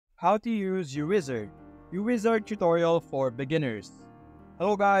How to use Uizard, Uizard tutorial for beginners.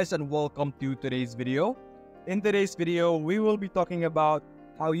 Hello guys and welcome to today's video. In today's video, we will be talking about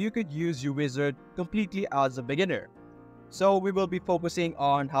how you could use Uizard completely as a beginner. So we will be focusing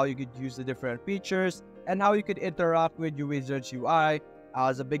on how you could use the different features and how you could interact with Uizard's UI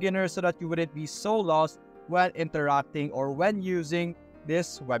as a beginner so that you wouldn't be so lost when interacting or when using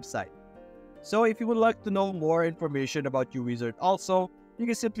this website. So if you would like to know more information about Uizard also, you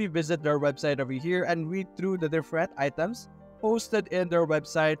can simply visit their website over here and read through the different items posted in their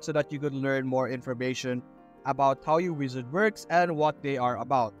website so that you could learn more information about how Uizard works and what they are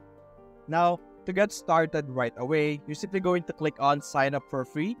about. Now, to get started right away, you're simply going to click on sign up for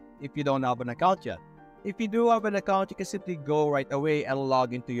free if you don't have an account yet. If you do have an account, you can simply go right away and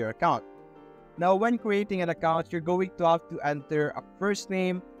log into your account. Now, when creating an account, you're going to have to enter a first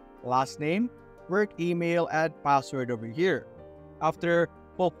name, last name, work email, and password over here. After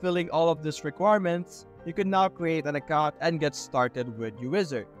fulfilling all of these requirements, you can now create an account and get started with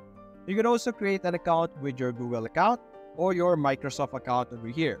Uizard. You can also create an account with your Google account or your Microsoft account over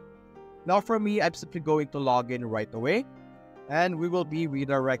here. Now for me, I'm simply going to log in right away and we will be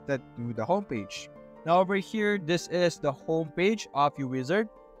redirected to the homepage. Now over here, this is the homepage of Uizard,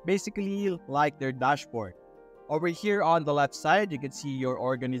 basically like their dashboard. Over here on the left side, you can see your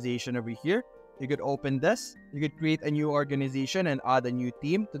organization over here. You could open this, you could create a new organization and add a new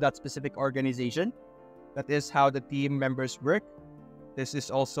team to that specific organization. That is how the team members work. This is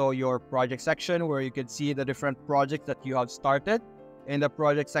also your project section where you can see the different projects that you have started. In the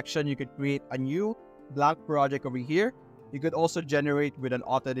project section, you could create a new blank project over here. You could also generate with an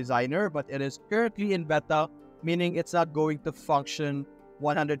auto designer, but it is currently in beta, meaning it's not going to function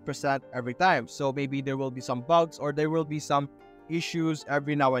 100% every time. So maybe there will be some bugs or there will be some issues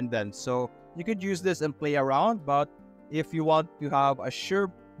every now and then. So you could use this and play around, but if you want to have a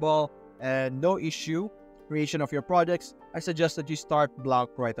sureable and no issue creation of your projects, I suggest that you start blank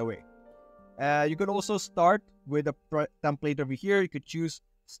right away. You could also start with a template over here. You could choose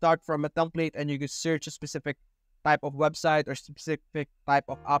start from a template and you could search a specific type of website or specific type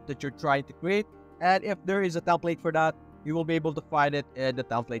of app that you're trying to create. And if there is a template for that, you will be able to find it in the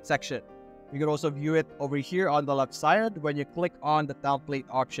template section. You can also view it over here on the left side when you click on the template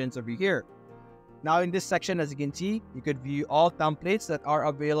options over here. Now in this section, as you can see, you could view all templates that are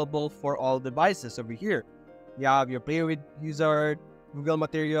available for all devices over here. You have your Play with Uizard, Google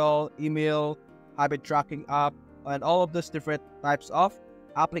Material, email, habit tracking app, and all of those different types of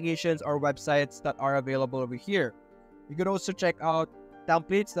applications or websites that are available over here. You can also check out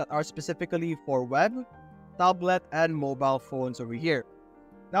templates that are specifically for web, tablet, and mobile phones over here.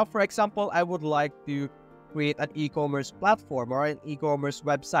 Now, for example, I would like to create an e-commerce platform or an e-commerce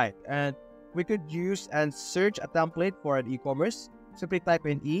website, and we could use and search a template for an e-commerce. Simply type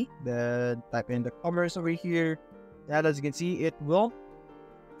in E, then type in the commerce over here. And as you can see, it will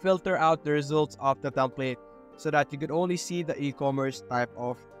filter out the results of the template so that you could only see the e-commerce type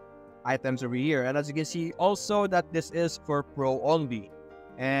of items over here. And as you can see also that this is for Pro only.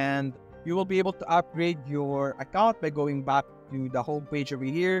 And you will be able to upgrade your account by going back to the home page over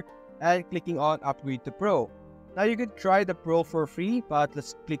here and clicking on Upgrade to Pro. Now you could try the Pro for free, but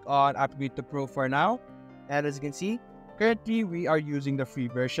let's click on Upgrade to Pro for now. And as you can see, currently we are using the free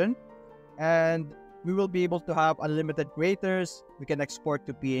version and we will be able to have unlimited creators. We can export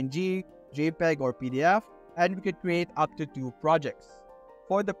to PNG, JPEG, or PDF, and we could create up to 2 projects.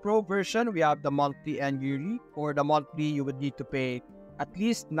 For the Pro version, we have the monthly and yearly. For the monthly, you would need to pay at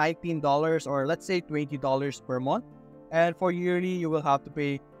least $19 or let's say $20 per month. And for yearly, you will have to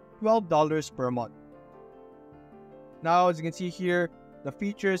pay $12 per month. Now, as you can see here, the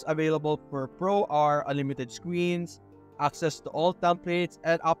features available for Pro are unlimited screens, access to all templates,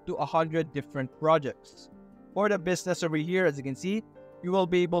 and up to 100 different projects. For the business over here, as you can see, you will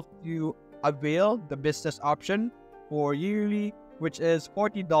be able to avail the business option for yearly, which is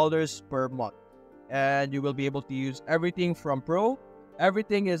 $40 per month. And you will be able to use everything from Pro.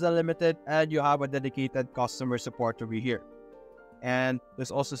 Everything is unlimited and you have a dedicated customer support over here. And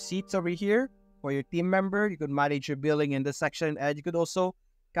there's also seats over here. For your team member, you could manage your billing in this section, and you could also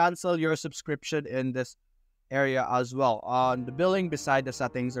cancel your subscription in this area as well on the billing beside the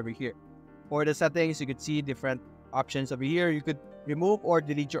settings over here. For the settings, you could see different options over here. You could remove or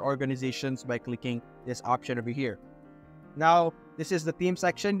delete your organizations by clicking this option over here. Now, this is the team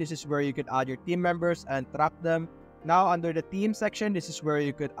section. This is where you could add your team members and track them. Now, under the team section, this is where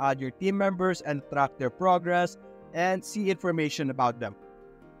you could add your team members and track their progress and see information about them.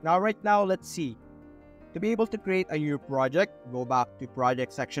 Now, right now, let's see. To be able to create a new project, go back to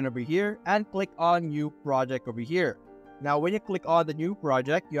project section over here and click on new project over here. Now, when you click on the new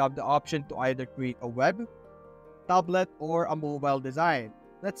project, you have the option to either create a web, tablet, or a mobile design.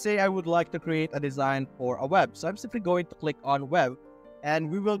 Let's say I would like to create a design for a web. So I'm simply going to click on web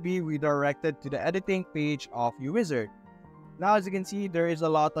and we will be redirected to the editing page of Uizard. Now, as you can see, there is a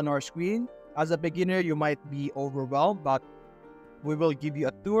lot on our screen. As a beginner, you might be overwhelmed, but we will give you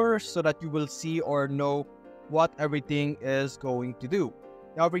a tour so that you will see or know what everything is going to do.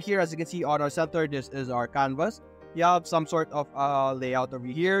 Now, over here, as you can see on our center, this is our canvas. You have some sort of layout over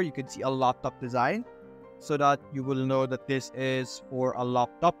here. You can see a laptop design so that you will know that this is for a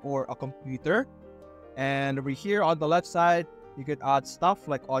laptop or a computer. And over here on the left side, you could add stuff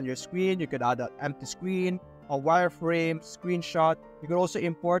like on your screen. You could add an empty screen, a wireframe, screenshot. You could also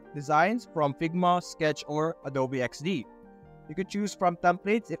import designs from Figma, Sketch, or Adobe XD. You could choose from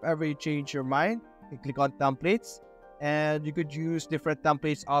templates if ever you change your mind. You click on templates and you could use different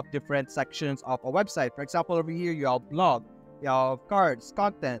templates of different sections of a website. For example, over here you have blog, you have cards,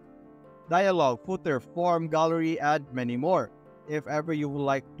 content, dialogue, footer, form, gallery, and many more. If ever you would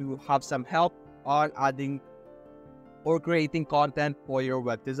like to have some help on adding or creating content for your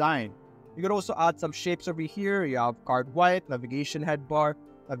web design. You can also add some shapes over here. You have card white, navigation headbar,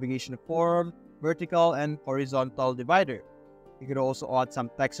 navigation form, vertical and horizontal divider. You can also add some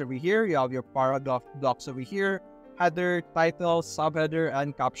text over here. You have your paragraph blocks over here, header, title, subheader,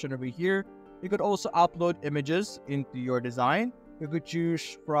 and caption over here. You could also upload images into your design. You could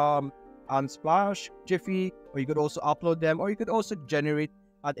choose from Unsplash, Jiffy, or you could also upload them, or you could also generate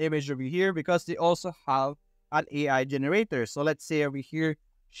an image over here because they also have an AI generator. So let's say over here,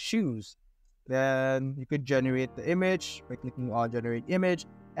 shoes. Then you could generate the image by clicking on generate image,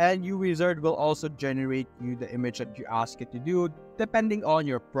 and Uizard will also generate you the image that you ask it to do depending on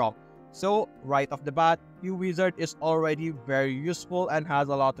your prompt. So right off the bat, Uizard is already very useful and has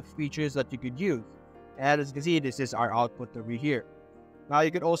a lot of features that you could use. And as you can see, this is our output over here. Now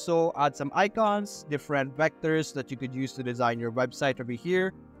you could also add some icons, different vectors that you could use to design your website over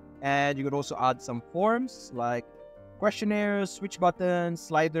here. And you could also add some forms like questionnaires, switch buttons,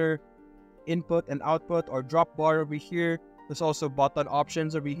 slider, input and output, or drop bar over here. There's also button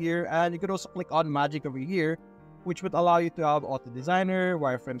options over here, and you could also click on magic over here, which would allow you to have auto designer,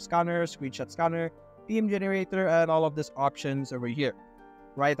 wireframe scanner, screenshot scanner, theme generator, and all of these options over here.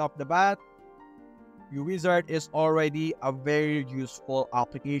 Right off the bat, Uizard is already a very useful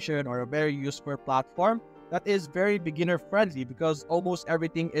application or a very useful platform that is very beginner friendly because almost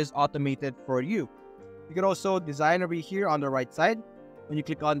everything is automated for you. You can also design over here on the right side. When you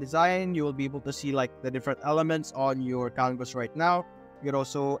click on design, you will be able to see like the different elements on your canvas right now. You can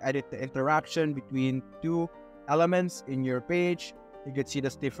also edit the interaction between two elements in your page. You can see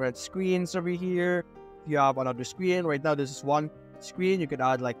there's different screens over here. If you have another screen, right now this is one screen. You could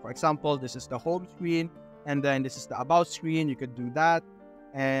add like, for example, this is the home screen, and then this is the about screen. You could do that.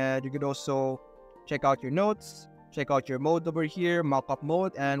 And you could also check out your notes, check out your mode over here, mockup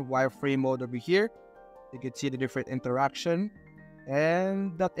mode, and wireframe mode over here. You can see the different interaction.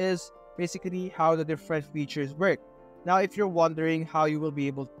 And that is basically how the different features work. Now, if you're wondering how you will be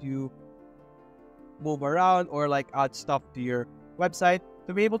able to move around or like add stuff to your website,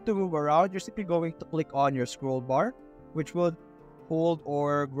 to be able to move around, you're simply going to click on your scroll bar, which would hold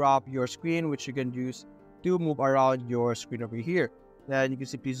or grab your screen, which you can use to move around your screen over here. Then you can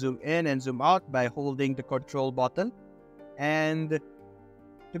simply zoom in and zoom out by holding the control button. And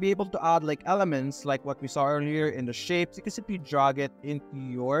to be able to add like elements like what we saw earlier in the shapes, you can simply drag it into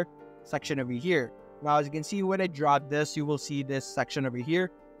your section over here. Now, as you can see, when I drag this, you will see this section over here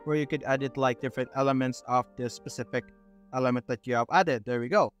where you could edit like different elements of this specific element that you have added. There we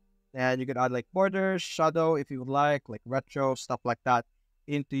go. And you could add like borders, shadow if you would like retro, stuff like that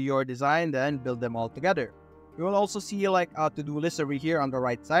into your design, then build them all together. You will also see like a to-do list over here on the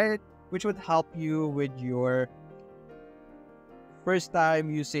right side, which would help you with your first time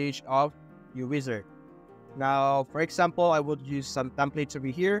usage of Uizard. Now, for example, I would use some templates over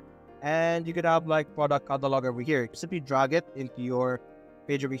here, and you could have like product catalog over here. Simply drag it into your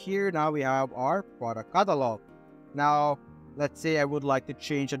page over here. Now we have our product catalog. Now, let's say I would like to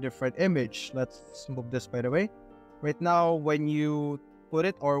change a different image. Let's move this, by the way. Right now, when you put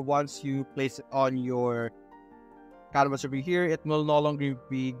it or once you place it on your canvas over here, it will no longer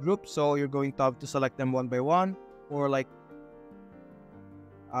be grouped. So you're going to have to select them one by one or like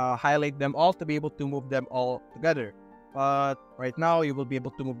highlight them all to be able to move them all together. But right now, you will be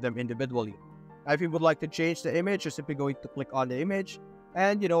able to move them individually. Now, if you would like to change the image, you're simply going to click on the image.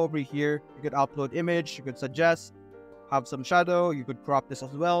 And, over here, you could upload image, you could suggest, have some shadow, you could crop this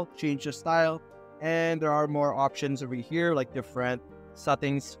as well, change the style. And there are more options over here, like different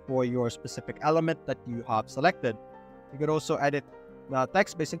settings for your specific element that you have selected. You could also edit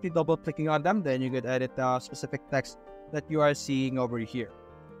text by simply double clicking on them. Then you could edit the specific text that you are seeing over here.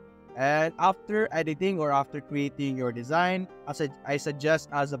 And after editing or after creating your design, I suggest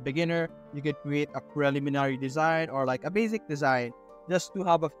as a beginner, you could create a preliminary design or like a basic design just to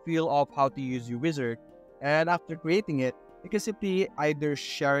have a feel of how to use Uizard. And after creating it, you can simply either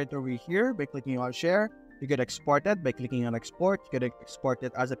share it over here by clicking on share. You could export it by clicking on export. You could export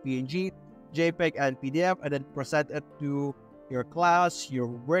it as a PNG, JPEG, and PDF, and then present it to your class, your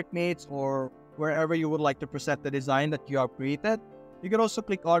workmates, or wherever you would like to present the design that you have created. You can also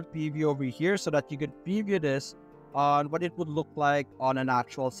click on preview over here so that you can preview this on what it would look like on an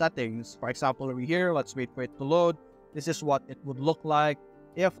actual settings. For example, over here, let's wait for it to load. This is what it would look like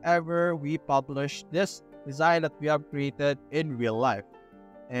if ever we publish this design that we have created in real life.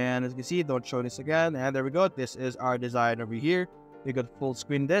 And as you can see, don't show this again. And there we go. This is our design over here. You could full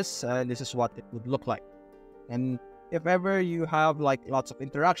screen this, and this is what it would look like. And if ever you have like lots of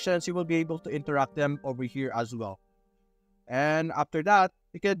interactions, you will be able to interact them over here as well. And after that,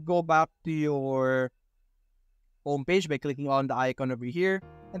 you can go back to your home page by clicking on the icon over here,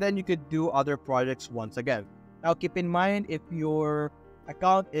 and then you could do other projects once again. Now, keep in mind, if your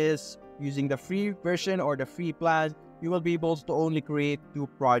account is using the free version or the free plan, you will be able to only create 2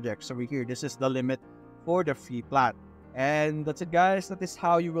 projects over here. This is the limit for the free plan. And that's it, guys. That is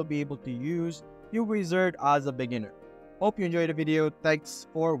how you will be able to use Uizard as a beginner. Hope you enjoyed the video. Thanks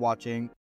for watching.